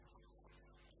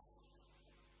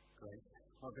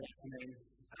Well, good afternoon.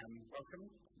 Welcome.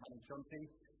 My name is Jonty.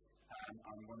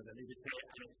 I'm one of the leaders here,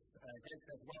 and it's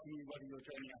great to welcome you, whether you're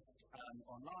joining us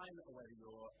online or whether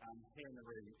you're here in the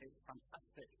room. It's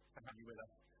fantastic to have you with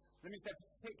us. Let me say a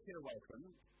particular welcome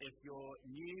if you're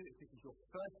new, if this is your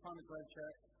first time at Globe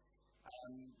Church.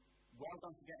 Well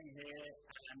done for getting here,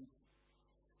 and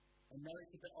I know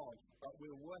it's a bit odd, but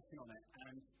we're working on it,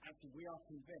 and actually we are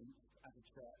convinced as a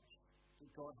church that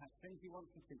God has things He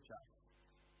wants to teach us,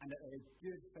 and that there are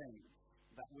good things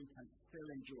that we can still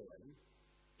enjoy,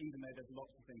 even though there's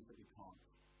lots of things that we can't.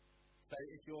 So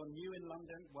if you're new in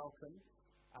London, welcome.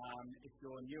 If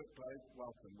you're new at Globe,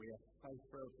 welcome. We are so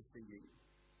thrilled to see you.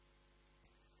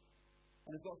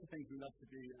 And there's lots of things we love to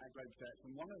do at Globe Church,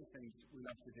 and one of the things we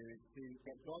love to do is to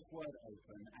get God's Word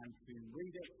open and to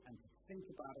read it and to think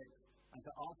about it and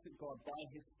to ask that God, by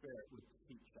His Spirit, would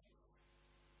teach us.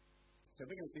 So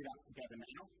we're going to do that together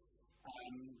now.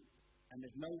 And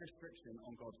there's no restriction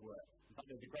on God's Word. In fact,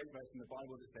 there's a great verse in the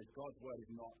Bible that says God's Word is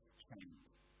not chained.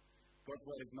 God's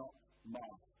Word is not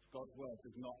masked. God's Word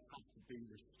does not have to be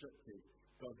restricted.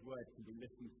 God's Word can be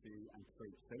listened to and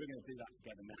preached. So we're going to do that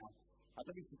together now. I'd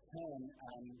like you to turn,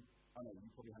 you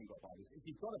probably haven't got Bibles. If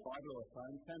you've got a Bible or a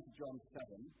phone, turn to John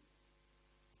 7.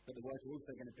 But the words are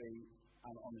also going to be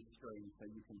on the screen so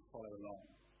you can follow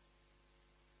along.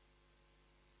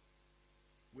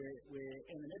 We're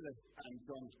in the middle of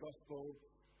John's Gospel.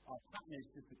 Our pattern is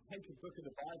just to take a book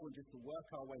of the Bible and just to work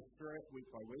our way through it week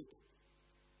by week.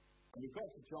 And we've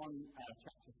got to John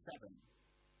chapter 7.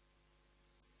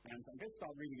 And I'm going to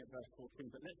start reading at verse 14,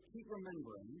 but let's keep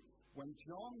remembering, when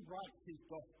John writes his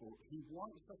Gospel, he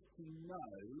wants us to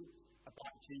know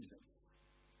about Jesus.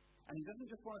 And he doesn't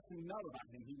just want us to know about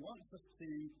him, he wants us to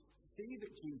see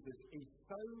that Jesus is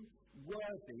so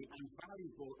worthy and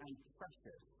valuable and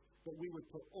precious that we would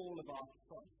put all of our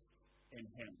trust in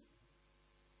him.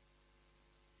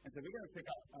 And so we're going to pick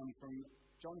up from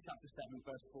John chapter 7,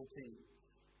 verse 14.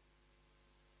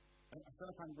 I feel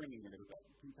like I'm ringing a little bit.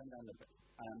 Can you turn down a little bit?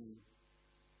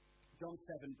 John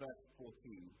 7, verse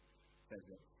 14 says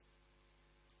this.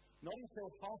 Not until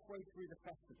halfway through the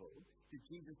festival did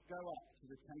Jesus go up to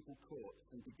the temple courts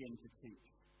and begin to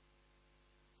teach.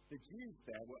 The Jews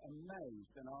there were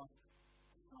amazed and asked,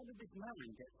 "How did this man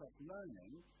get such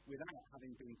learning without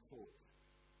having been taught?"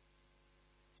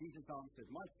 Jesus answered,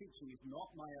 "My teaching is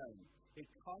not my own. It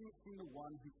comes from the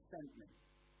one who sent me.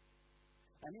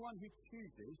 Anyone who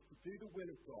chooses to do the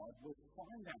will of God will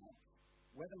find out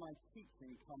whether my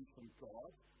teaching comes from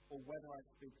God or whether I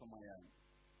speak on my own.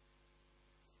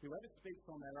 Whoever speaks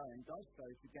on their own does so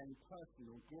to gain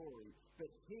personal glory, but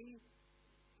he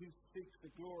who speaks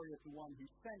the glory of the one who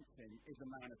sent him is a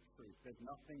man of truth. There's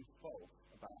nothing false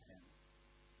about him.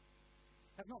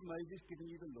 Has not Moses given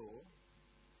you the law?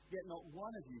 Yet not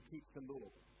one of you keeps the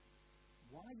law.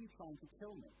 Why are you trying to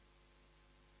kill me?"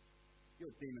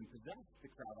 "You're demon-possessed," the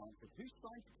crowd answered. "Who's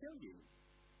trying to kill you?"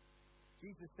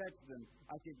 Jesus said to them,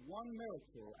 "I did one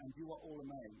miracle and you are all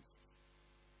amazed.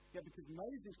 Yet because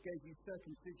Moses gave you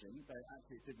circumcision," though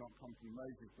actually it did not come from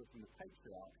Moses but from the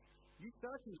patriarchs, "you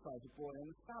circumcise a boy on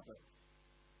the Sabbath.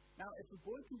 Now, if a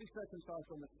boy can be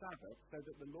circumcised on the Sabbath so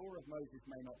that the law of Moses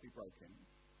may not be broken,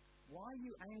 why are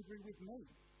you angry with me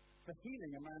for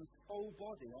healing a man's whole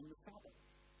body on the Sabbath?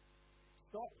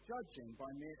 Stop judging by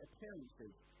mere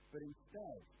appearances, but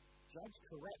instead judge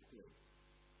correctly."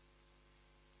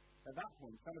 At that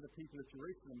point, some of the people of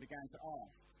Jerusalem began to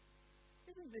ask,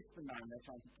 "Isn't this the man they're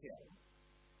trying to kill?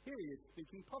 Here he is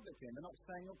speaking publicly and they're not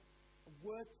saying a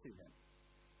word to him.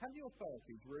 Have the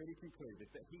authorities really concluded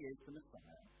that he is the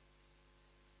Messiah?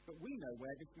 But we know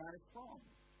where this man is from.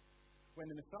 When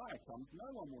the Messiah comes, no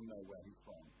one will know where he's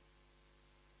from."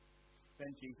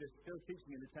 Then Jesus, still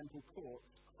teaching in the temple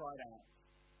courts, cried out,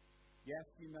 "Yes,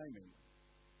 you know me,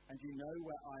 and you know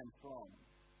where I am from.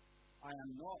 I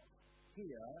am not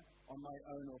here on my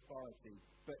own authority,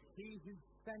 but he who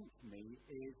sent me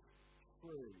is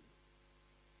true.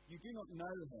 You do not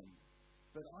know him,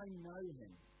 but I know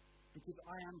him, because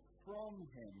I am from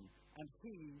him, and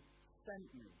he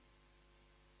sent me."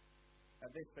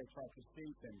 At this they tried to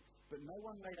seize him, but no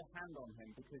one laid a hand on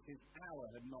him, because his hour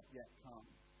had not yet come.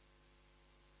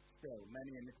 Still,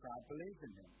 many in the crowd believed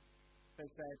in him. They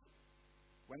said,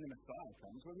 "When the Messiah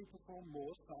comes, will he perform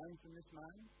more signs than this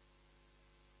man?"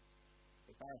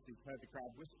 The Pharisees heard the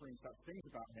crowd whispering such things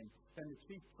about him. Then the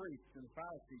chief priests and the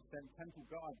Pharisees sent temple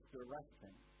guards to arrest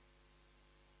him.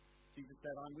 Jesus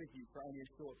said, "I'm with you for only a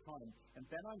short time, and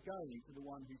then I'm going to the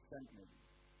one who sent me.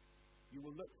 You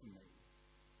will look for me,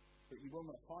 but you will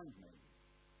not find me.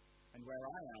 And where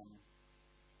I am,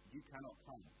 you cannot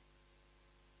come."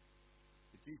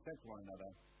 The Jews said to one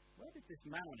another, where does this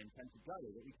man intend to go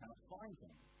that we cannot find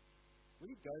him?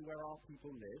 Will he go where our people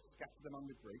live, scattered among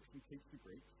the Greeks, and teach the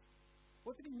Greeks?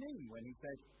 What did he mean when he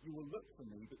said, you will look for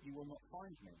me, but you will not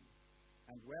find me?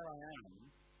 And where I am,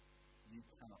 you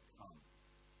cannot come.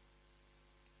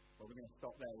 Well, we're going to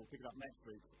stop there. We'll pick it up next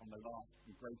week on the last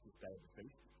and greatest day of the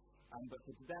feast. But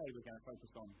for today, we're going to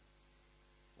focus on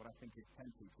what I think is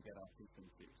tempting to get our teeth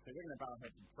into. So we're going to bow our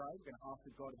heads and pray. We're going to ask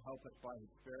that God to help us by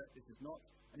His Spirit. This is not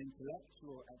an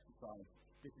intellectual exercise.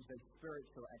 This is a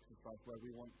spiritual exercise where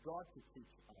we want God to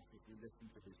teach us as we listen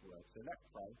to His Word. So let's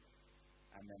pray,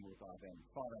 and then we'll dive in.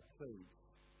 Father, please,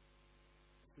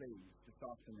 this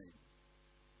afternoon,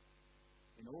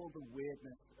 in all the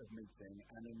weirdness of meeting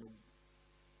and in the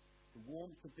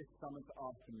warmth of this summer's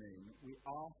afternoon, we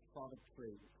ask, Father,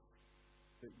 please,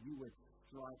 that you would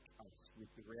strike us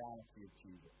with the reality of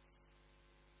Jesus,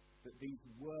 that these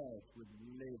words would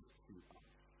live to us,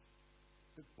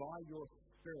 that by your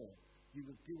Spirit you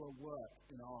would do a work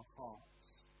in our hearts.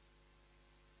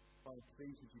 Father,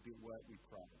 please would you do a work, we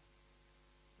pray.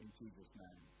 In Jesus'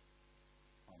 name.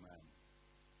 Amen.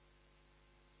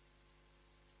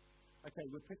 Okay,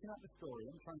 we're picking up the story.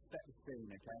 I'm trying to set the scene,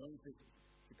 okay? I want you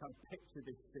to kind of picture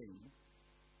this scene.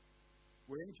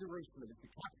 We're in Jerusalem. It's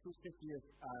the capital city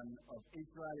of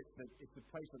Israel. It's the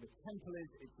place where the temple is.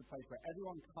 It's the place where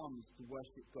everyone comes to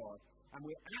worship God. And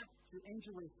we're in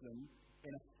Jerusalem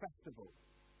in a festival.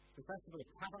 It's the Festival of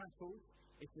Tabernacles.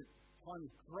 It's a time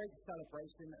of great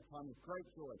celebration, a time of great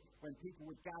joy, when people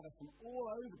would gather from all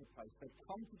over the place. They'd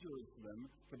come to Jerusalem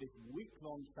for this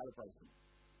week-long celebration.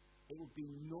 It would be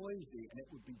noisy, and it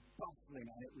would be bustling,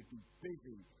 and it would be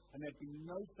busy, and there'd be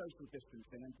no social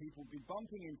distancing, and people would be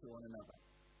bumping into one another.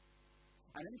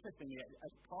 And interestingly,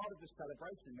 as part of the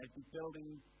celebration, they'd be building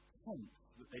tents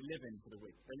that they live in for the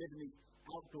week. They live in these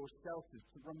outdoor shelters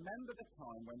to remember the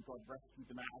time when God rescued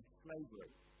them out of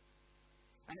slavery.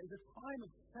 And it was a time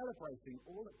of celebrating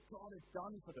all that God had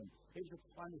done for them. It was a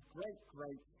time of great,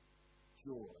 great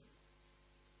joy.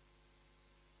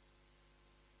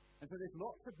 And so there's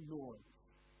lots of noise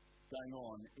going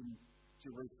on in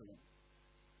Jerusalem.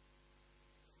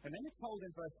 And then it's told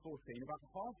in verse 14, about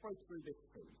halfway through this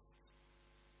feast,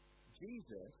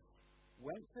 Jesus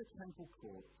went to the temple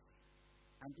courts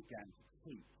and began to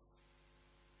teach.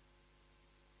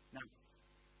 Now,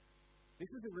 this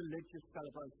was a religious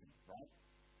celebration, right?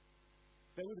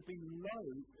 There would have been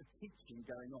loads of teaching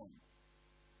going on.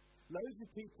 Loads of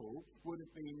people would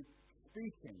have been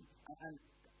speaking, and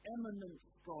eminent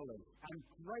scholars, and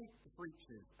great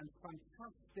preachers, and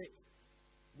fantastic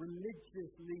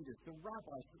religious leaders, the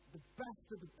rabbis, the best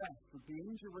of the best would be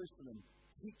in Jerusalem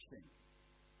teaching.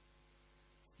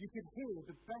 You could hear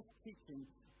the best teaching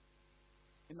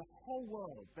in the whole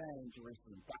world there in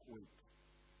Jerusalem that week.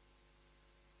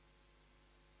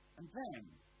 And then,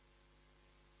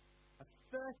 a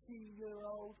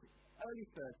 30-year-old, early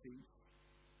 30s,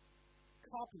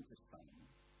 carpenter's son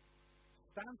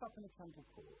stands up in the temple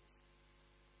court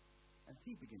and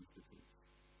he begins to teach.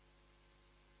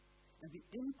 And the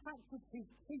impact of his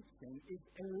teaching is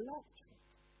electric.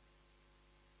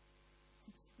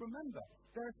 Remember,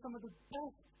 there are some of the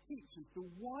best teachers, the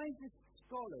wisest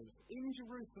scholars in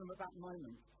Jerusalem at that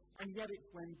moment, and yet it's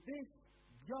when this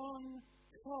young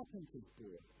carpenter's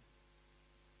boy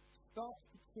starts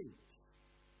to teach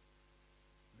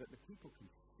that the people can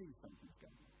see something's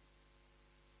going on.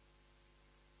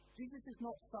 Jesus is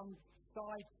not some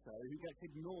sideshow who gets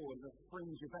ignored at a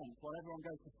fringe event while everyone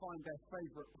goes to find their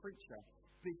favourite preacher.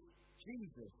 This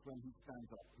Jesus, when he stands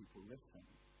up, people listen.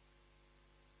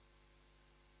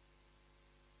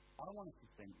 I want us to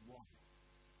think, why?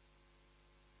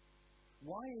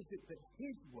 Why is it that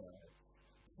his words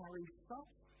carry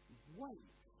such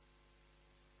weight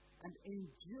and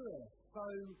endure so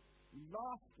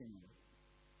lastingly?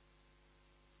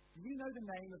 Do you know the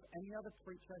name of any other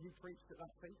preacher who preached at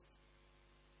that feast?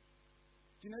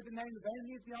 Do you know the name of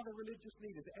any of the other religious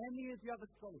leaders, any of the other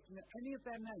scholars? Do you know any of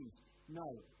their names? No.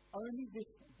 Only this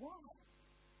one. Why?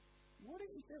 What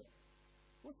is it?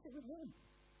 What's it with him?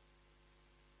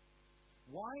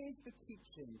 Why is the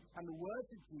teaching and the words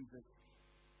of Jesus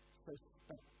so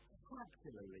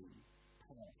spectacularly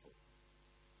powerful?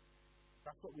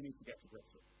 That's what we need to get to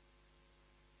grips with.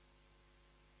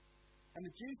 And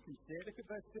the Jews can see it. Look at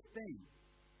verse 15.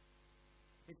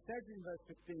 It says in verse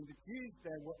 15, the Jews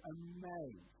there were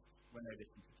amazed when they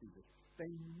listened to Jesus.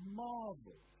 They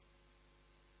marveled.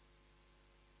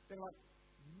 They're like,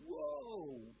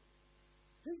 whoa,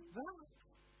 who's that?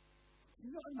 Can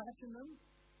you not imagine them?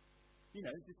 You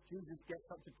know, this Jesus gets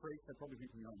up to preach, they're probably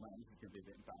thinking, oh man, this is going to be a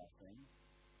bit embarrassing.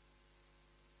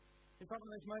 It's like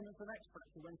one of those moments of X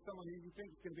Factor when someone who you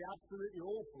think is going to be absolutely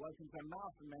awful opens their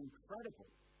mouth and they're incredible.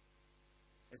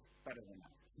 It's better than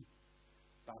that.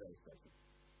 Bad illustration.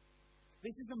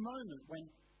 This is a moment when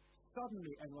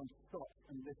suddenly everyone stops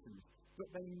and listens, but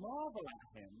they marvel at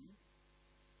him,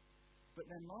 but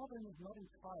their marveling is not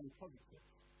entirely positive.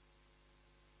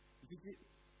 Did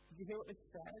you hear what this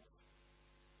said?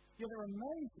 Yeah, they're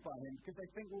amazed by him because they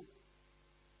think, well,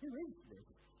 who is this?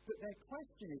 But their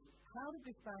question is, how did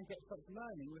this man get such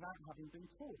learning without having been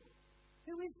taught?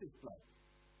 Who is this bloke?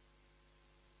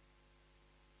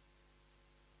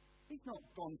 He's not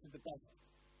gone to the best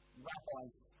rabbi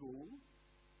school.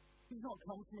 He's not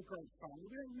come from a great family.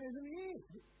 We don't know who he is.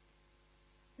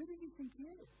 Who does he think he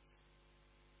is?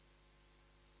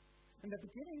 And they're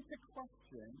beginning to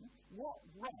question, what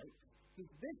right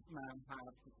does this man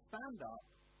have to stand up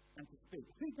and to speak?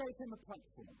 Who gave him a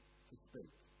platform to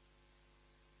speak?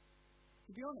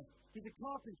 To be honest, he's a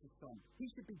carpenter's son. He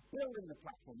should be building the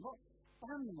platform, not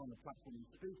standing on the platform and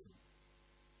speaking.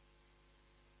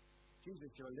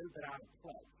 Jesus, you're a little bit out of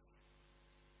place.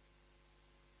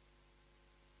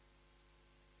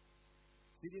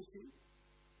 See the issue?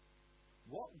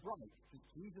 What right does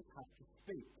Jesus have to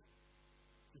speak?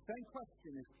 The same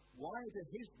question is, why do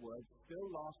his words still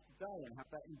last today and have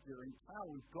that enduring power?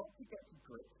 We've got to get to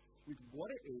grips with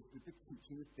what it is with the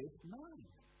teaching of this man.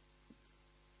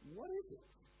 What is it?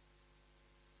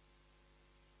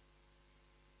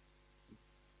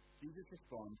 Jesus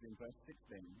responds in verse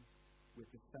 16 with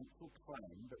the central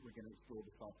claim that we're going to explore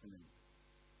this afternoon.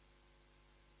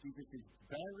 Jesus is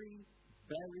very,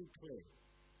 very clear.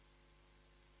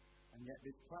 And yet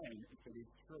this claim, if it is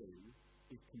true,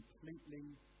 is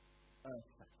completely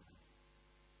earth-shattering.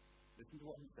 Listen to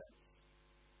what he says.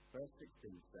 Verse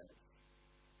 16 says,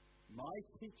 "My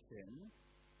teaching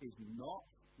is not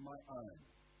my own.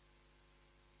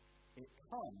 It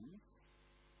comes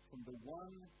from the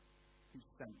one who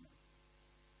sent me."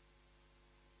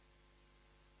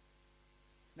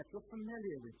 Now, if you're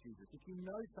familiar with Jesus, if you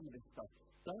know some of this stuff,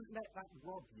 don't let that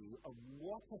rob you of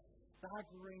what a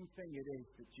staggering thing it is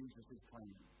that Jesus is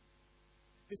claiming.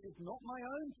 This is not my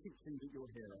own teaching that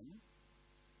you're hearing.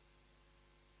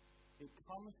 It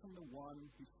comes from the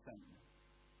one who sent me.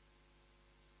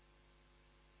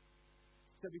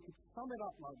 So we could sum it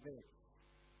up like this.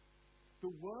 The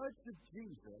words of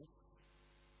Jesus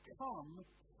come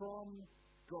from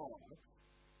God.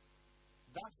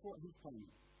 That's what he's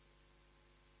claiming.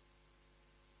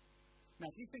 Now,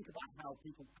 if you think about how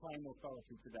people claim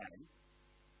authority today,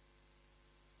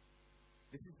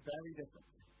 this is very different.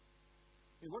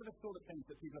 What are the sort of things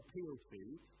that people appeal to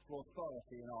for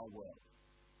authority in our world?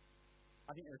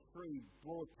 I think there are three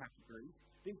broad categories.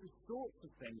 These are sorts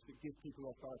of things that give people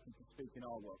authority to speak in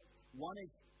our world. One is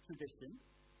tradition.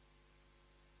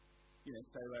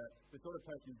 So the sort of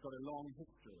person who's got a long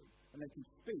history, and they can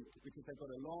speak because they've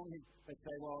got a long history. They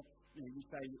say, well, you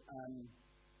say,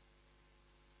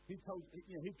 who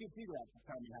gives you the right to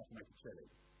tell me how to make a chili?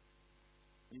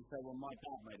 And you say, well, my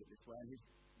dad made it this way, and his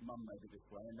mum made it this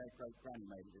way, and their great-granny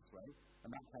made it this way, and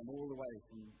that came all the way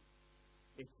from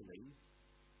Italy.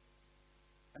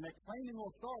 And they're claiming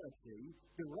authority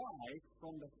derived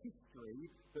from the history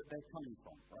that they're coming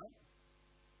from, right?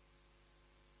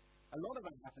 A lot of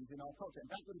that happens in our culture,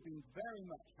 and that would have been very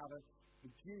much how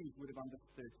the Jews would have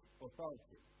understood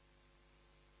authority.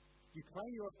 You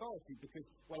claim your authority because,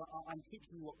 well, I'm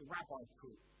teaching you what the rabbi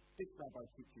taught. This rabbi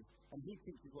teaches, and he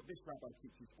teaches what this rabbi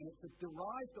teaches, and it's a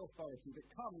derived authority that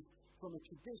comes from a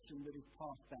tradition that is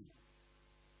passed down.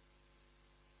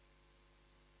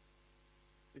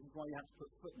 This is why you have to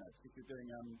put footnotes if you're doing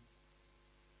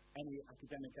any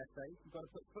academic essays. You've got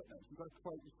to put footnotes. You've got to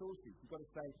quote the sources. You've got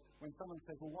to say, when someone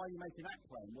says, well, why are you making that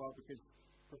claim? Well, because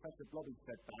Professor Blobby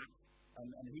said that,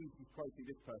 and he's quoting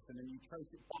this person, and you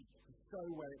trace it back to show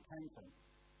where it came from.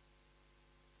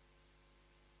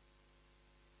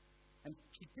 And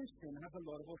tradition has a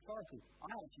lot of authority. I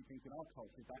actually think in our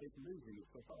culture that is losing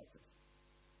its authority.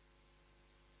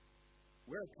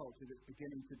 We're a culture that's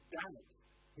beginning to doubt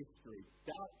history,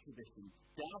 doubt tradition,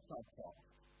 doubt our past,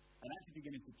 and actually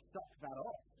beginning to chuck that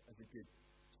off as a good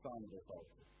sign of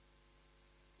authority.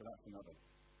 So that's another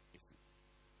issue.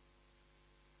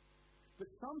 But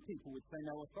some people would say,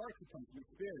 no, authority comes from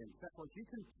experience. Therefore, if you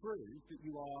can prove that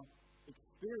you are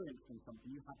experiencing something,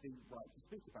 you have the right to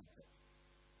speak about it.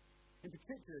 In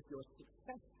particular, if you're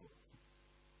successful.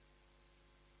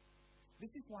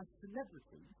 This is why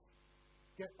celebrities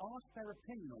get asked their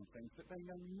opinion on things that they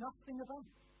know nothing about.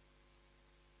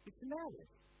 It's hilarious.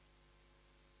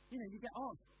 You get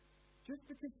asked. Just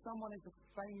because someone is a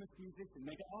famous musician,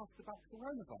 they get asked about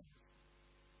coronavirus.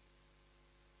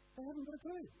 They haven't got a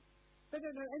clue. They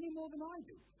don't know any more than I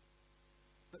do.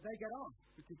 But they get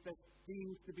asked because they're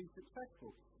deemed to be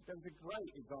successful. There was a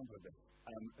great example of this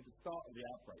at the start of the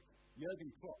outbreak.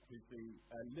 Jurgen Klopp, who's the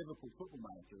Liverpool football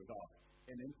manager, was asked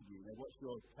in an interview, what's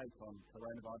your take on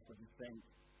coronavirus, what do you think?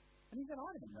 And he said,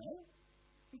 I don't know.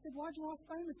 He said, why do you ask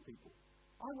famous people?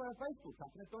 I wear a baseball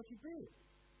cap and a dodgy beard.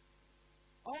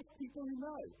 Ask people who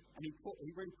know. And he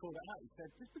really called it out. He said,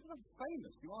 just because I'm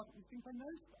famous, you think I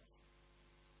know stuff.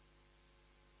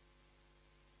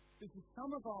 This is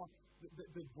some of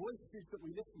the voices that we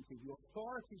listen to, the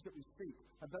authorities that we seek,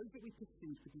 are those that we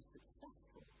perceive to be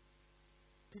successful.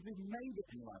 People who've made it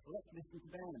in life. Well, let's listen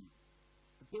to them.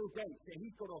 Bill Gates,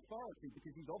 he's got authority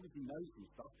because he obviously knows some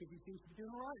stuff because he seems to be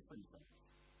doing all right for himself.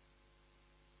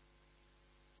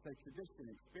 So tradition,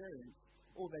 experience,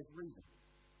 all there's reason.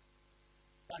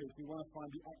 That is, we want to find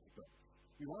the experts.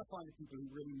 We want to find the people who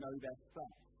really know their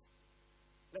stuff.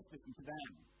 Let's listen to them.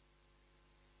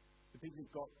 The people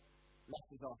who've got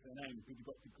letters after their name, the people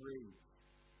who've got degrees.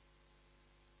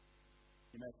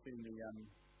 You may have seen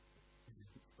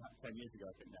about 10 years ago,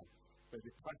 I think now, there's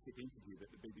a classic interview that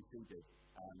the BBC did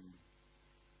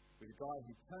with a guy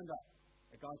who turned up,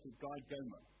 a guy called Guy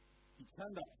Gomer. He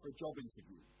turned up for a job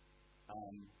interview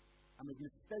and was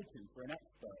mistaken for an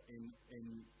expert in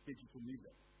digital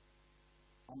music.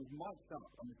 And was mic'd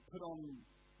up and was put on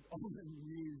the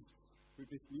news with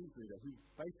this newsreader who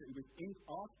basically was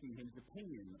asking him his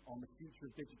opinion on the future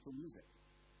of digital music.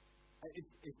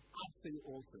 It's absolutely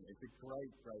awesome. It's a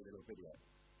great, great little video.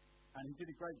 And he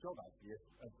did a great job, actually,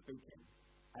 of speaking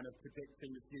and of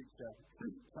predicting the future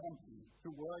to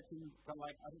work in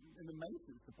the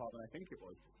maintenance department, I think it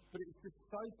was. But it's just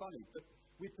so funny. But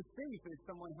we perceive that if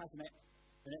someone has an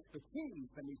expertise,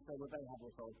 then we say, well, they have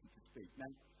authority to speak.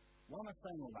 Now, why am I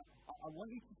saying all that? I want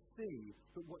you to see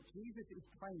that what Jesus is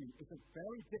claiming is a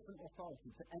very different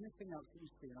authority to anything else that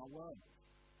we see in our world.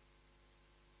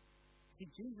 See,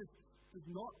 Jesus does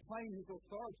not claim his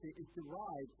authority is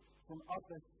derived from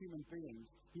other human beings.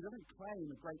 He doesn't claim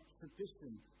a great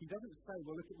tradition. He doesn't say,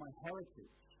 well, look at my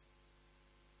heritage.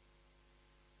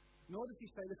 Nor does he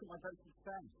say, look at my great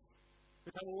success.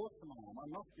 Look how awesome I am. I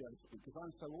must be able to speak because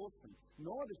I'm so awesome.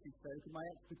 Nor does he say, look at my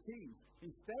expertise.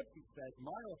 Instead, he says,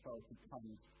 my authority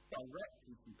comes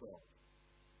directly from God.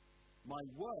 My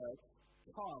words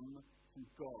come from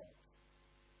God.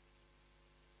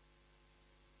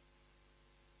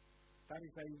 That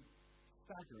is a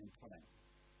staggering claim.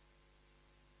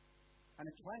 And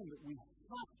a claim that we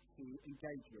have to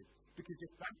engage with. Because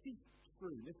if that is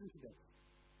true, listen to this.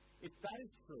 If that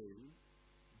is true,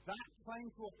 that claim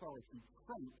to authority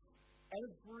trumps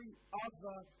every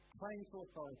other claim to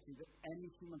authority that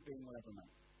any human being will ever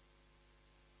make.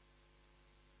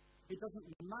 It doesn't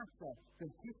matter the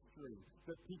history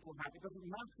that people have. It doesn't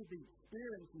matter the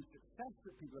experience and success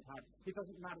that people have had. It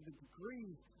doesn't matter the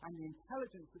degrees and the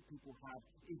intelligence that people have.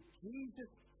 If Jesus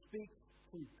speaks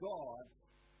from God,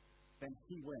 then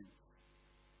he wins.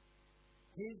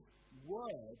 His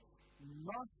words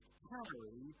must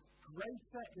carry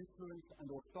greater influence and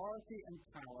authority and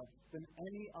power than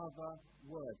any other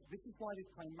words. This is why this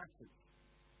claim matters.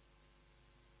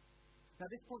 Now,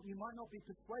 at this point, you might not be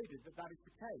persuaded that that is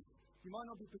the case. You might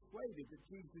not be persuaded that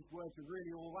Jesus' words are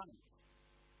really all right.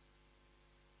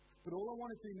 But all I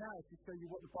want to do now is to show you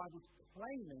what the Bible's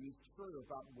claiming is true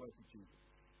about the words of Jesus.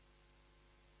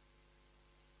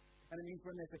 And it means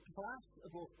when there's a clash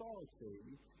of authority,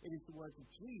 it is the words of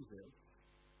Jesus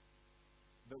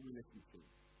that we listen to.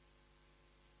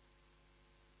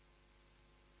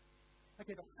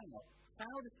 Okay, but hang on.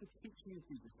 How does the teaching of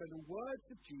Jesus, so the words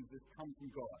of Jesus come from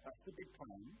God? That's the big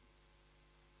claim.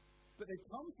 But they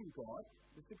come from God.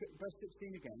 Let's look at verse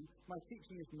 16 again. My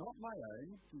teaching is not my own,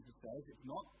 Jesus says. It's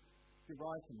not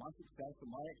derived from my success or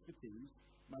my expertise.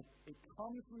 It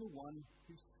comes from the one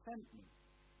who sent me.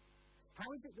 How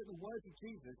is it that the words of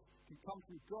Jesus can come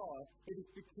from God? It is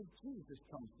because Jesus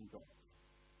comes from God.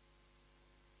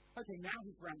 Okay, now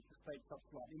he's ramped the stakes up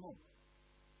slightly more.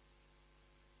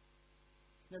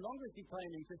 No longer is he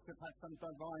claiming just to have had some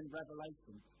divine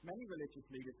revelation. Many religious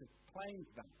leaders have claimed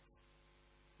that.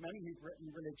 Many who've written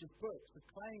religious books have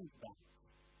claimed that.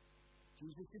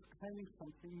 Jesus is claiming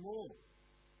something more.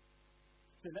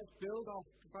 So let's build our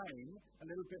claim a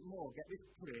little bit more. Get this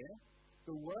clear.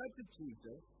 The words of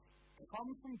Jesus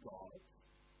come from God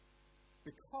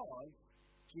because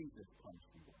Jesus comes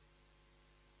from God.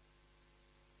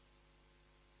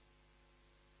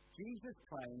 Jesus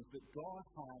claims that God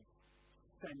has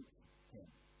sent him.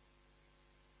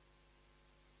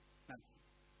 Now,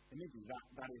 immediately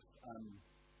that is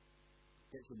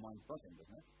gets your mind buzzing,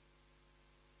 doesn't it?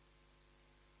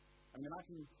 I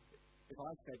mean, if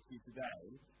I said to you today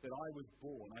that I was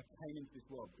born, I came into this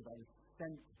world because I was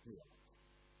sent here.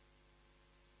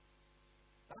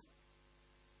 That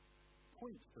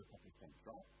points to a couple of things,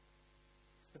 right?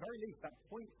 At the very least, that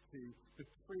points to the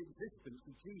pre-existence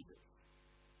of Jesus.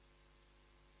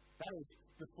 That is,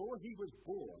 before he was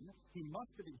born, he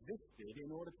must have existed in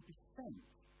order to be sent.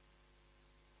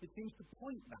 It seems to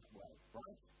point that way,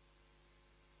 right?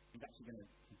 He's actually going to,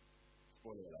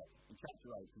 spoiler alert, in chapter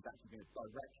 8, he's actually going to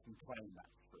directly claim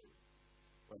that's true.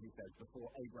 When he says, before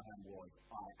Abraham was,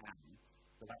 I am.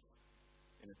 So that's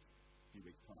in a few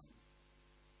weeks' time.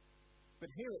 But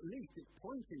here at least it's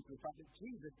pointing to the fact that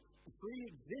Jesus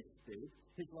pre-existed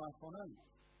his life on earth.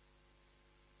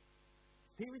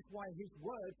 Here is why his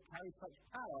words carry such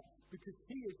power, because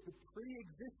he is the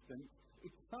pre-existent,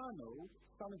 eternal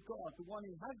Son of God, the one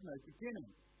who has no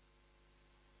beginning.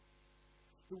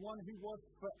 The one who was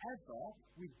forever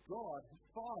with God his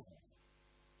Father.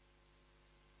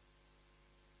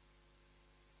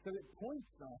 So it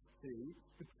points us to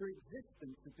the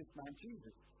pre-existence of this man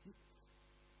Jesus.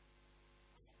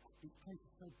 These claims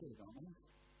are so good, aren't they?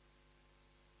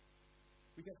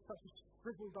 We get such a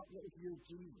shriveled up little view of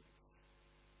Jesus.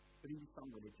 But even some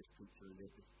religious creature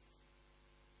religious.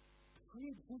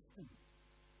 Pre-existent.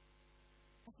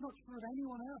 That's not true of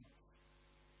anyone else.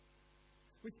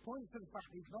 Which points to the fact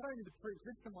that he's not only the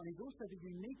pre-existent one, he's also the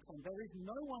unique one. There is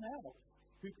no one else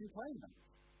who can claim that.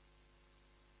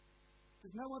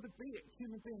 There's no other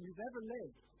human being who's ever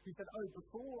lived who said, oh,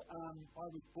 before I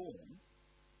was born,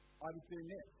 I was doing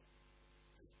this.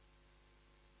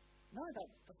 No,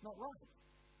 that's not right.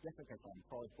 Yes, okay, fine.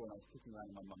 Before I was born, I was kicking around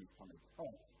in my mummy's tummy.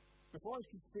 Oh, before I was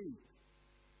conceived,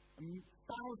 1,000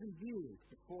 years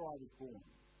before I was born,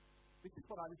 this is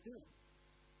what I was doing.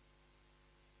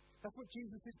 That's what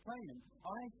Jesus is claiming.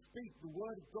 I speak the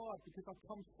word of God because I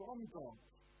come from God.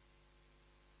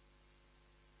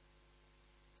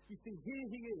 You see, here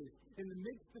he is in the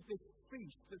midst of this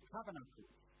feast of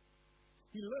tabernacles.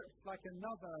 He looks like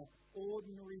another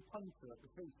ordinary punter at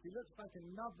the feast. He looks like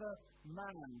another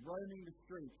man roaming the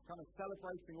streets, kind of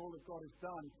celebrating all that God has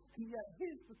done. And yet,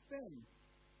 here's the thing.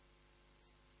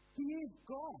 He is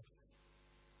God.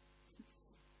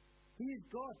 He is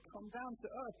God come down to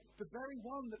earth. The very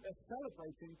one that they're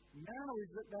celebrating now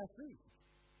is at their feast.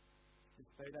 If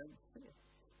they don't see it.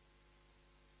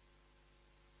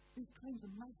 These claims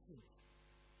are massive.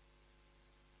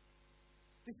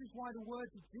 This is why the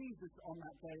words of Jesus on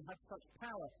that day had such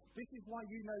power. This is why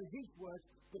you know his words,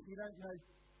 but you don't know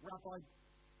Rabbi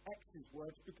X's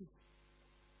words, because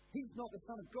he's not the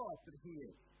Son of God, but he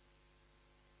is.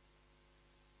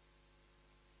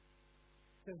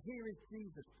 So here is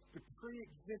Jesus, the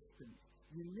pre-existent,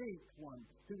 unique one,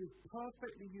 who is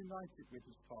perfectly united with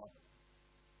his Father.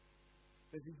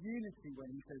 There's a unity when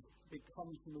he says, it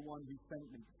comes from the one who sent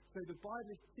me. So the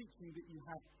Bible is teaching that you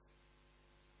have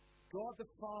God the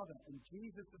Father and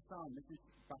Jesus the Son. This is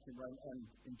back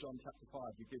in John chapter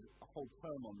 5. We did a whole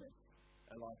term on this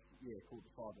last year called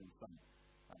the Father and Son,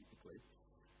 basically.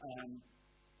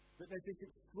 But there's this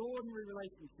extraordinary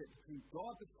relationship between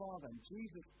God the Father and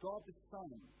Jesus, God the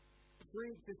Son,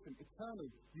 pre-existent, eternal,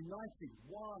 united,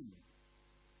 one.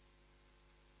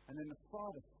 And then the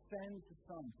Father sends the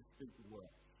Son to speak the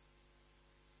word.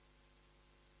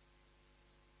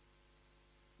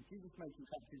 And Jesus makes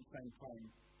exactly the same claim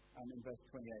in verse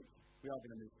 28. We are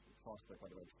going to move faster, by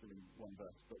the way, still in one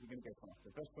verse, but we're going to go faster.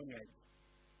 Verse 28.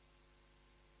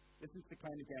 Listen to the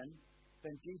claim again.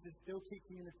 Then Jesus, still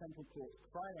teaching in the temple courts,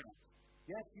 cried out,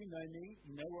 yes, you know me,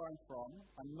 you know where I'm from.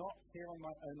 I'm not here on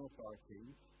my own authority,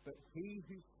 but he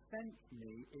who sent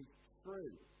me is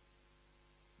true.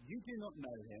 You do not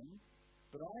know him,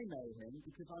 but I know him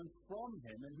because I'm from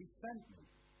him and he sent me.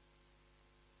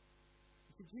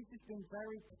 You see, Jesus has been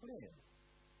very clear.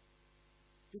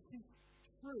 This is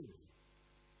true.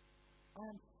 I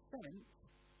am sent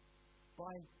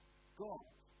by God.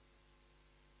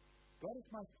 God is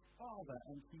my Father,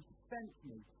 and he sent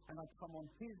me, and I come on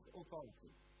his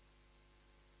authority.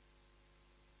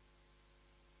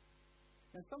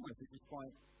 Now, in some ways, this is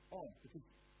quite odd, because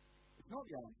it's not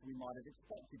the answer we might have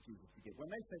expected Jesus to give. When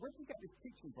they say, where did you get this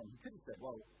teaching from? He could have said,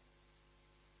 well,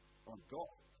 from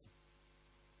God.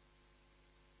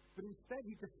 But instead,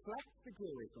 he deflects the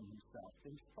glory from himself to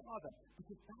his Father,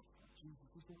 because that's what Jesus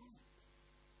is like.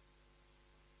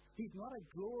 He's not a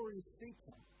glory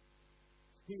seeker.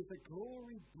 He is a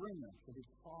glory bringer to his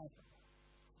Father.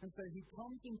 And so he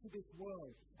comes into this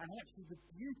world, and actually the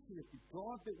beauty of the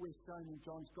God that we're shown in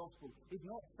John's Gospel is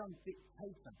not some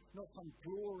dictator, not some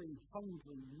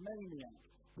glory-hungry maniac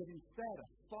but instead a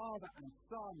Father and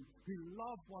Son who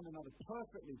love one another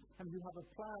perfectly and who have a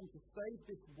plan to save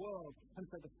this world. And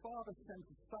so the Father sends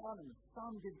the Son, and the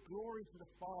Son gives glory to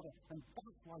the Father, and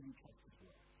that's why you trust His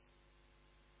words.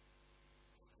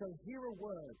 So here are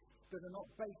words that are not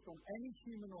based on any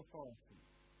human authority.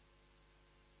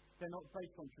 They're not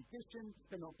based on tradition,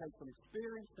 they're not based on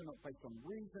experience, they're not based on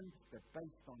reason, they're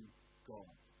based on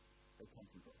God. They come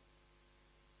from God.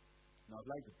 Now I've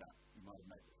labelled that, you might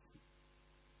have noticed.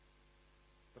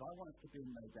 But I want us to be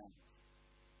in no doubt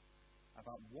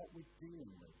about what we're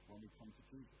dealing with when we come to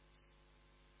Jesus.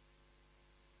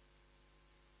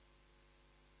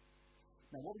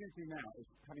 Now what we're going to do now is,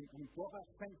 having got that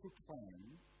central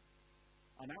claim,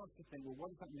 I now have to think, well, what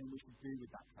does that mean we should do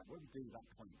with that claim? What do we do with that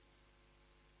claim?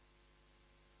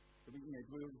 Do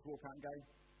we all just walk out and go,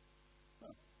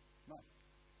 oh, no.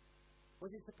 What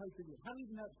is it supposed to do? How do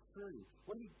you know it's true?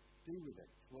 What do we do with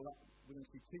it? Well, we're going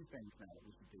to see two things now that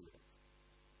we should do with it.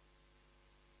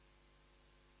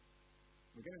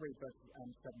 We're going to read verse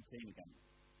 17 again.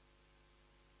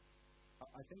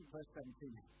 I think verse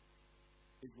 17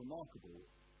 is remarkable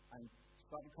and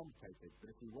slightly complicated, but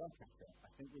if we work at it, I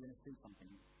think we're going to see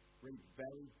something really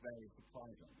very, very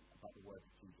surprising about the words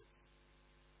of Jesus.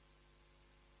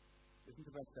 Listen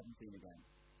to verse 17 again.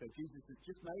 So Jesus has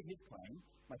just made his claim,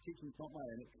 my teaching is not my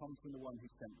own, it comes from the one who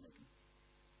sent me.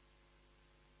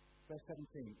 Verse 17,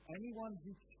 anyone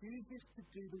who chooses to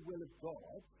do the will of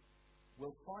God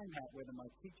will find out whether my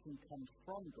teaching comes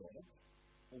from God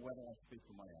or whether I speak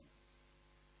on my own.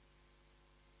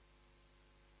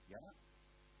 Yeah?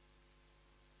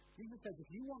 Jesus says, if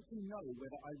you want to know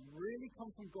whether I really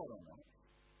come from God or not,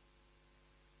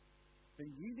 then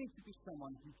you need to be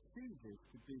someone who chooses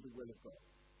to do the will of God.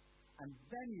 And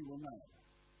then you will know.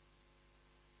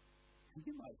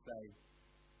 You might say,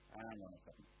 hang on a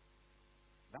second.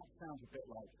 That sounds a bit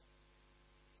like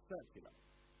circular.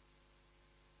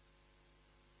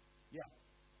 Yeah.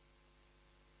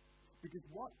 Because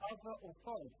what other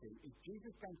authority is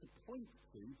Jesus going to point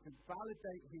to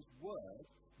validate his word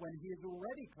when he has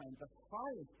already claimed the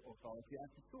highest authority as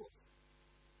the source?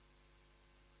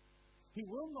 He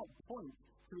will not point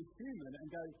to a human and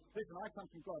go, listen, I come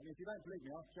from God, and if you don't believe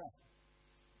me, ask Jeff.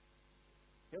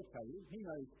 He'll tell you. He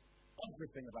knows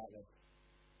everything about this.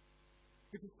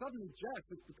 Because suddenly Jeff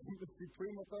has become the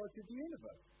supreme authority of the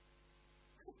universe.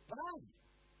 That's bad.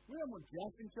 We don't want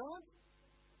Jeff in charge.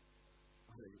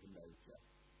 I don't even know Jeff.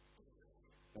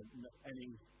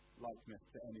 Any likeness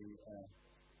to any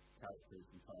character is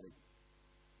entirely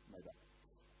made up.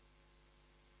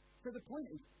 So the point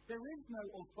is, there is no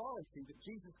authority that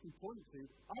Jesus can point to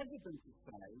other than to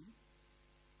say,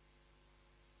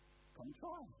 come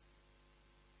try.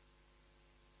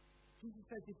 Jesus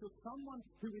says, if you're someone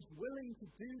who is willing to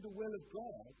do the will of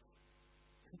God,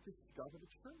 to discover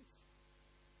the truth.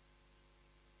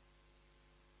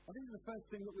 I think the first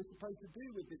thing that we're supposed to do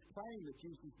with this claim that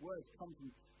Jesus' words come from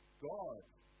God,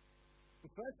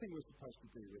 the first thing we're supposed to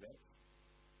do with it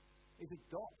is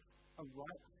adopt a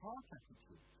right heart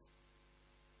attitude.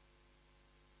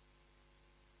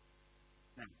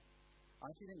 Now, I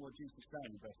actually think what Jesus is saying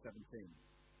in verse 17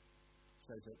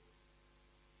 shows that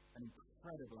an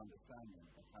incredible understanding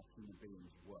of how human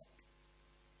beings work.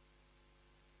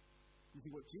 You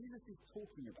see, what Jesus is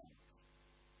talking about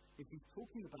is he's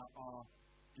talking about our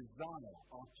desire,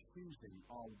 our choosing,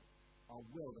 our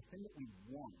will, the thing that we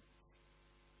want.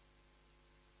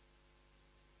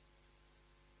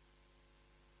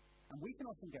 And we can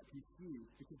often get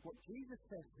confused because what Jesus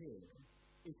says here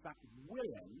is that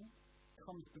willing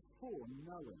comes before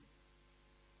knowing.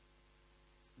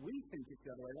 We think it's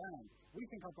the other way around. We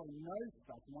think I've got to know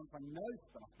stuff, and once I know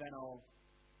stuff, then I'll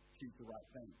choose the right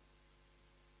thing.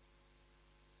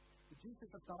 But Jesus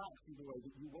says that's not actually the way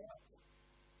that you work.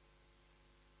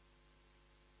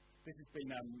 This has been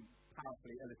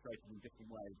powerfully illustrated in different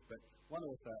ways, but one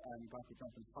author, a guy called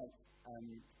Jonathan Haidt,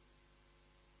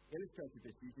 illustrated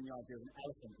this using the idea of an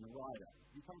elephant and a rider.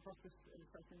 Have you come across this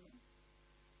illustration yet?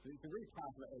 It's a really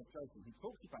powerful illustration. He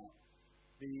talks about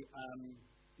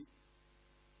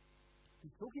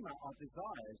he's talking about our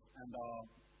desires and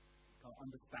our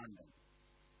understanding.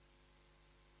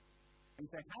 And you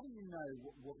say, how do you know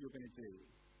what you're going to do?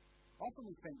 Often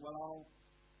we think, well,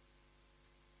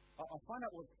 I'll find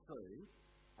out what's true,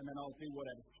 and then I'll do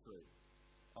whatever's true.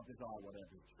 I'll desire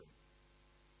whatever's true.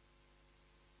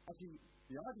 Actually,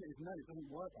 the argument is no, it doesn't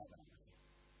work like that.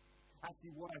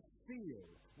 Actually, what I feel,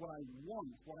 what I want,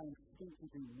 what I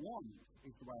instinctively want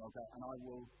is the way I'll go, and I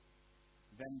will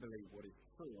then believe what is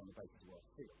true on the basis of what I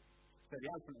feel. So the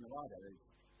elephant and the rider is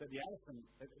that the elephant,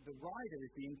 the rider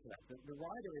is the intellect. The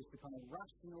rider is the kind of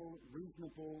rational,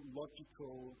 reasonable,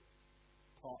 logical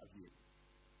part of you.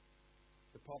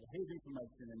 The part that hears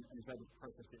information and is able to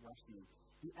process it rationally.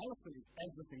 The elephant is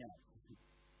everything else.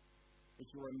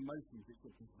 It's your emotions, it's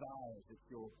your desires, it's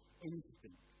your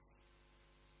instincts.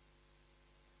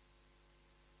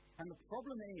 And the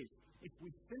problem is, if we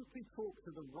simply talk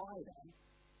to the rider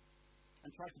and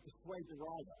try to persuade the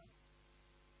rider,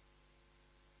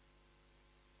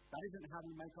 that isn't how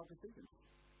we make our decisions.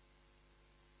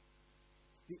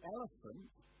 The elephant,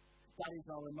 that is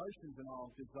our emotions and our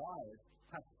desires,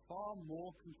 has far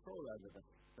more control over us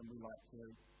than we like to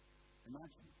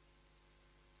imagine.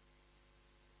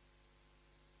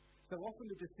 So often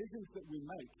the decisions that we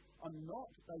make are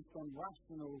not based on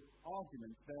rational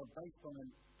arguments, they are based on a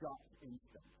gut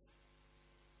instinct.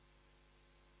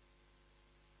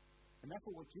 And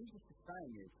therefore what Jesus is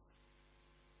saying is,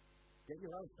 get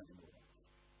your elephant in order.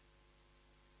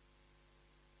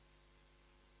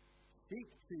 Seek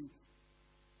to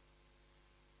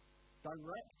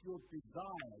direct your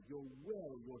desire, your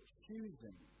will, your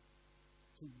choosing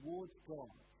towards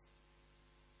God.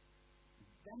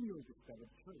 Then you'll discover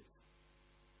the truth.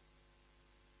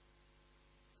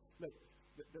 Look,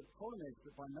 the problem is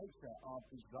that by nature our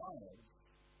desires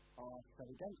are set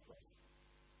against God.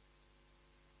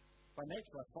 By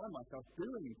nature I find myself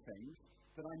doing things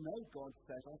that I know God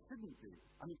says I shouldn't do.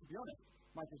 I mean, to be honest,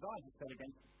 my desires are set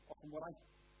against often what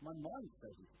my mind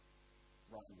says is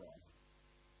right and wrong.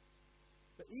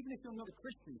 But even if you're not a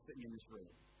Christian sitting in this room,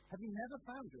 have you never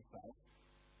found yourself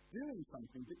doing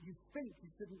something that you think you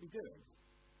shouldn't be doing?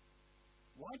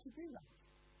 Why do you do that?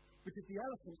 Because the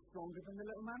elephant's stronger than the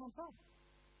little man on top.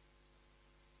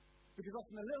 Because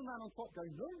often the little man on top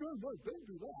goes, no, don't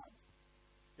do that.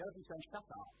 The elephant's going, shut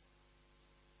up.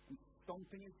 And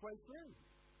stomping its way through.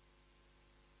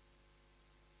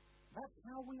 That's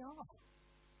how we are.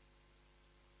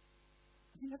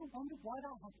 Have you never wondered why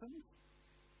that happens?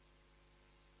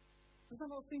 Does that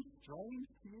not seem strange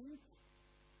to you?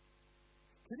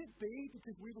 Could it be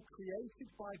because we were created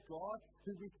by God,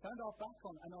 who we turned our back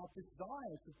on, and our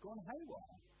desires have gone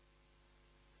haywire?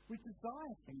 We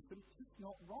desire things that are just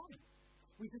not right.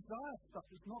 We desire stuff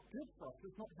that's not good for us,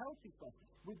 that's not healthy for us.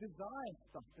 We desire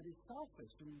stuff that is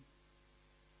selfish and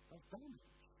does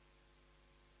damage.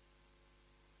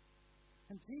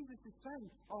 And Jesus is saying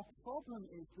our problem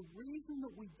is the reason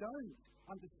that we don't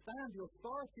understand the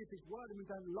authority of His Word and we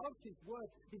don't love His Word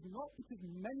is not because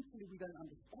mentally we don't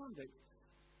understand it.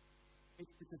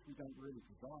 It's because we don't really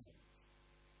desire it.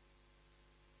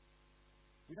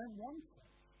 We don't want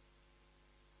it.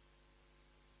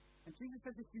 And Jesus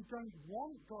says if you don't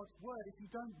want God's Word, if you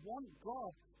don't want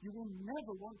God, you will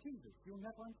never want Jesus. You'll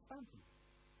never understand Him.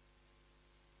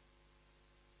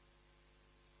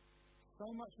 So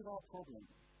much of our problem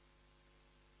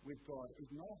with God is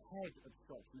not a head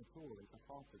obstruction at all, it's a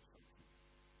heart obstruction.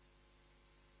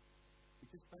 We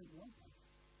just don't want Him.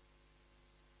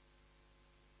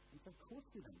 And so of course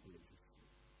we don't believe His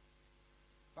truth.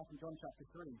 Back in John chapter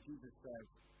 3, Jesus says,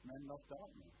 men love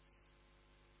darkness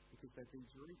because their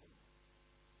deeds are evil.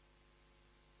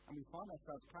 And we find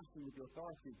ourselves clashing with the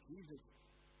authority of Jesus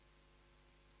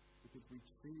because we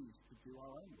choose to do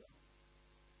our own will.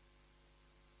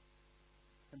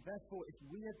 And therefore, if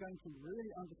we are going to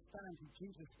really understand who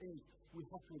Jesus is, we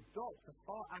have to adopt a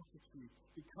heart attitude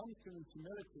that comes to Him in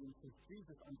humility and says,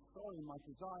 Jesus, I'm sorry, my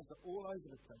desires are all over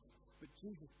the place. But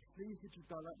Jesus, please would you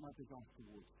direct my desires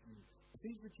towards you.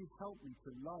 Please would you help me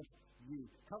to love you.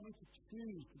 Help me to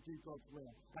choose to do God's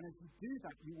will. And as you do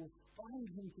that, you will find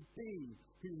Him to be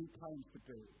who He claims to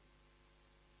be.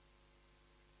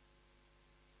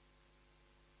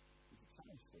 It's a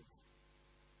challenge for you.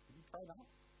 Can you try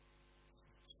that?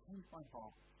 Change my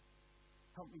heart.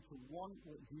 Help me to want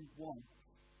what you want.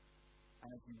 And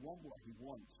as you want what He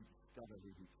wants, you discover who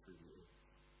He truly is.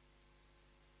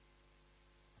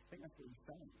 I think that's what He's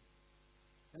saying.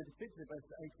 And in particular,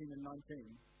 verses 18 and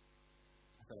 19,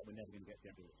 I feel like we're never going to get to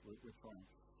the end of this. We're trying.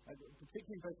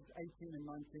 Particularly in verses 18 and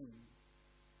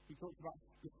 19, He talks about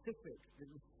specific, the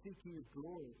seeking of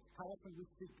glory. How often we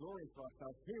seek glory for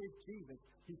ourselves. Here is Jesus.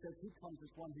 He says He comes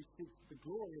as one who seeks the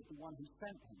glory of the one who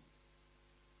sent Him.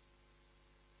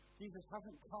 Jesus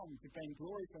hasn't come to gain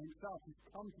glory for Himself. He's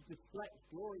come to deflect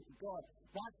glory to God.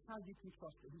 That's how you can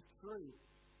trust that He's true.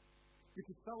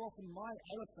 Because so often my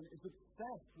elephant is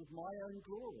obsessed with my own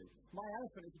glory. My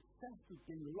elephant is obsessed with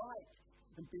being liked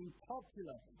and being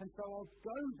popular. And so I'll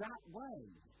go that way.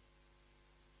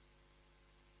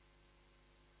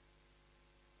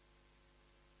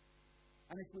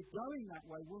 And if we're going that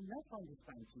way, we'll never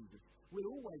understand Jesus.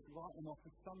 We'll always write Him off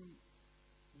as some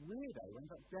weirdo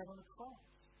ends up dead on a cross.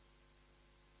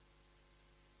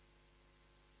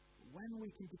 When we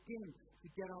can begin to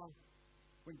get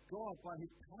when God, by His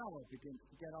power, begins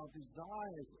to get our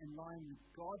desires in line with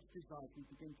God's desires, we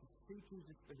begin to see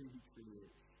Jesus for who He truly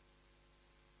is.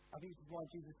 I think this is why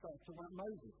Jesus starts to about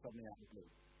Moses suddenly out of the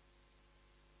blue.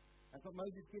 That's what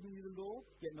Moses giving you the law,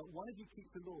 yet not one of you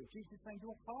keeps the law. Jesus is saying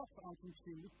your hearts aren't in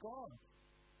tune with God.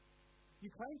 You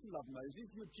claim to love Moses,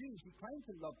 you're Jews, you claim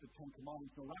to love the Ten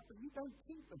Commandments and all that, but you don't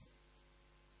keep them.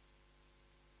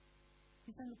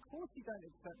 He's saying, of course you don't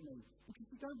accept me, because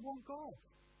you don't want God.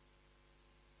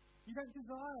 You don't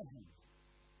desire Him.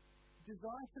 You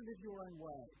desire to live your own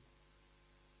way.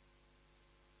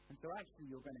 And so actually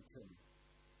you're going to kill me.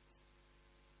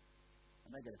 And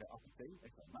they get a bit uppity. They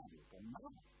say, man, you've gone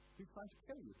mad. Who's trying to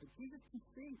kill you? But Jesus can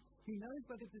see. He knows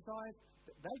where the desires,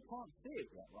 that they can't see it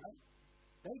yet, right?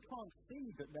 They can't see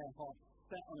that their heart's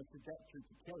set on a trajectory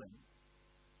to kill Him.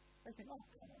 They think, oh,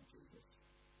 come on, Jesus.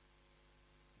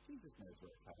 Jesus knows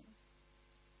where it's heading.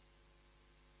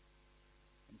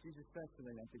 And Jesus says to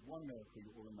them, I did one miracle,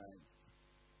 you all amazed.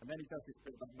 And then He does this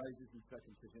bit about Moses and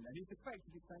circumcision. And He's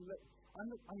effectively saying, look,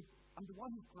 I'm the one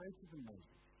who's greater than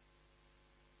Moses.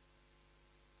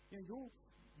 You know,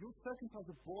 you'll circumcise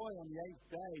a boy on the 8th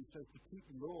day so as to keep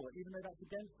the law, even though that's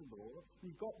against the law.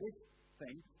 You've got this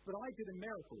thing. But I did a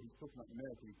miracle. He's talking about the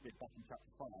miracle He did back in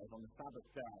chapter 5 on the Sabbath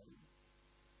day.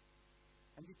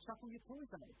 And you chuckle your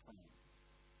toys out of time.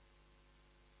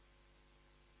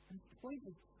 And the point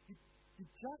is,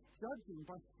 you're just judging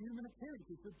by human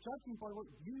appearances. You're judging by what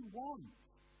you want.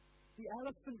 The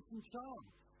elephant's in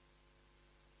charge.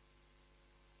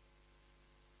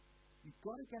 You've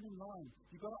got to get in line.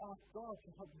 You've got to ask God to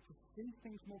help you to see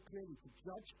things more clearly, to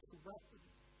judge correctly.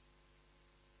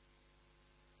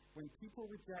 When people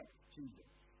reject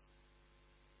Jesus,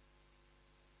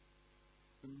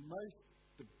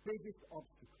 the biggest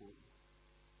obstacle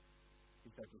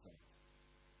is their desire.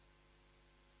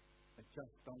 They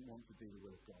just don't want to do the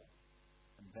will of God,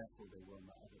 and therefore they will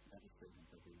not ever see Him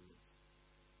for who He is.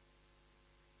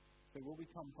 So will we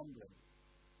come humbly?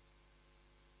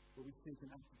 Will we seek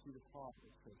an attitude of heart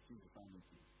that says, Jesus, I need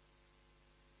you?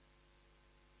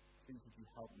 Please would you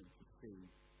help me to see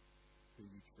who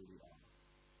you truly are?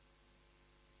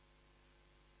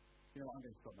 You know what, I'm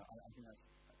going to stop that.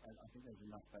 I think there's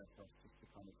enough there for us just to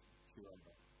kind of chew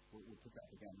over. We'll pick that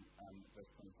up again,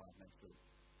 verse 25 next week.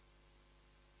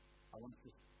 I want us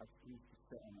to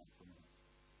sit on that for a minute.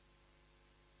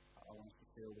 I want us to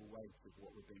feel the weight of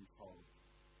what we're being told.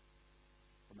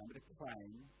 Remember to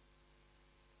claim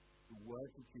the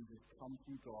words of Jesus come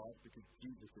from God because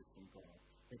Jesus is from God.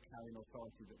 They carry an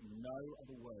authority that no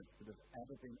other words that have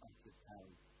ever been uttered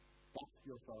carry. That's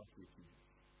the authority of Jesus.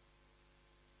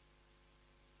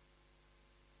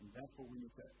 And therefore we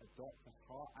need to adopt a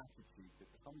heart attitude that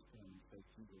comes to Him and says,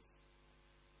 Jesus,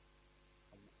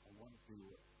 I want to do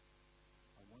it.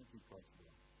 I want to do God's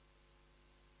will.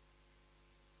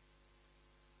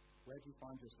 Where do you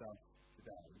find yourself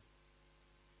today?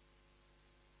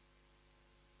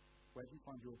 Where do you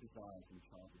find your desires in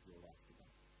charge of your life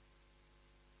today?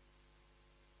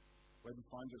 Where do you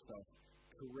find yourself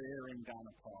careering down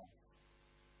a path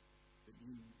that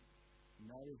you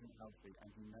know isn't healthy and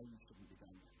you know you shouldn't be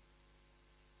going down?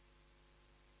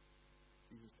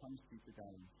 Jesus comes to you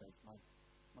today and says, my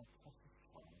precious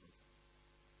child,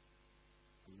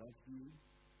 I love you.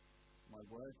 My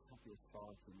words have the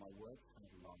authority. My words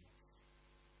have life.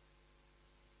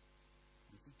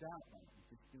 And if you doubt that, you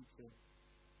just need to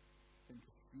think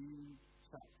a few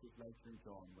chapters later in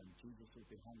John when Jesus will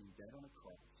be hanging dead on a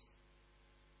cross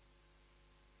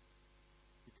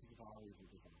because of our evil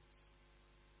desires.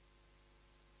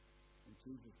 And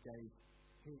Jesus gave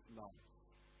His life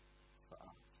for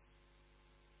us.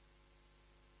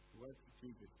 The words of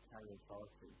Jesus carry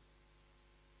authority.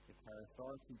 They carry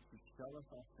authority to show us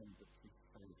our sin, but to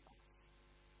save us.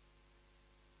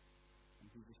 And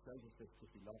Jesus shows us this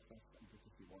because He loves us and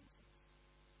because He wants us.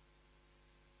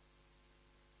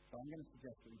 So I'm going to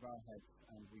suggest that we bow our heads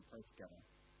and we pray together.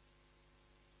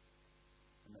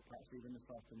 And that perhaps even this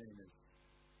afternoon, as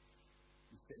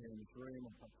you sit here in this room,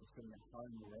 or perhaps you're sitting at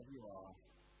home, wherever you are,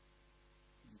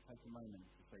 you take a moment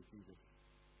to say, Jesus,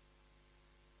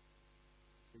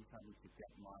 please help me to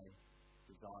get my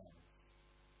desires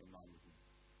in line with you.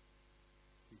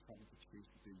 Please help me to choose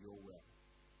to do your will.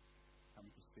 Help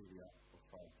me to see the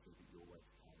authority that your way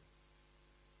to carry.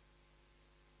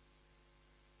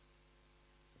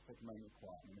 Let's take a moment of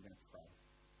quiet and we're going to pray.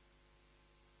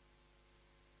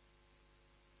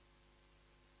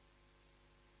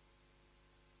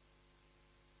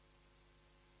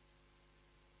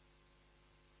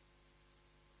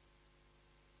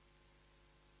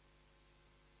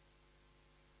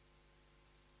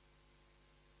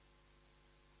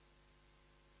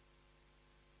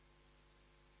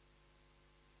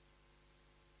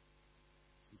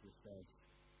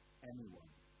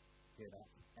 hear that?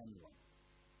 Anyone.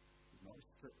 It's not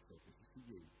restricted. This is for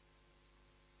you.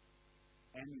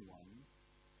 Anyone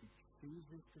who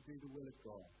chooses to do the will of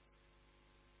God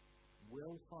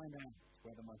will find out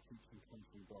whether my teaching comes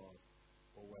from God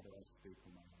or whether I speak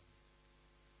on my own.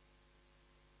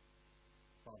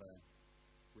 Father,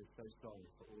 we're so sorry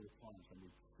for all the times when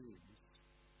we choose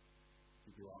to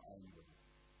do our own will.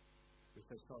 We're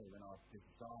so sorry when our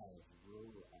desires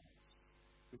rule us.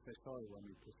 We're so sorry when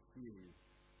we pursue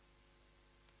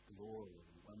glory,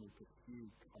 when we pursue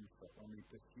comfort, when we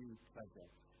pursue pleasure,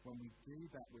 when we do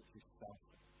that which is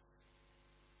selfish.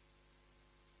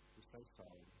 We're so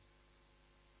sorry.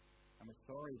 And we're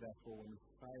sorry, therefore, when we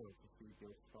fail to see the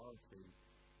authority,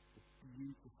 the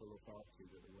beautiful authority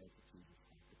that the words of Jesus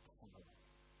have, the power.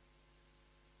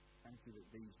 Thank you that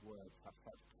these words have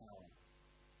such power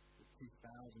that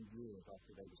 2,000 years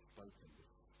after they were spoken,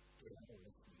 we're still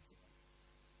listening to them.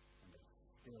 And they're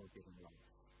still giving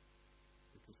life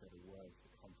because they're the words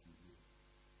that come from you.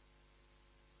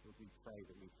 Lord, we pray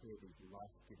that we hear these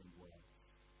life-giving words,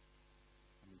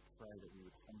 and we pray that we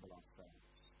would humble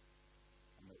ourselves,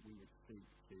 and that we would seek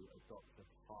to adopt a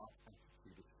heart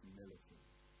attitude of humility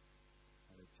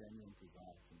and a genuine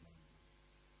desire to know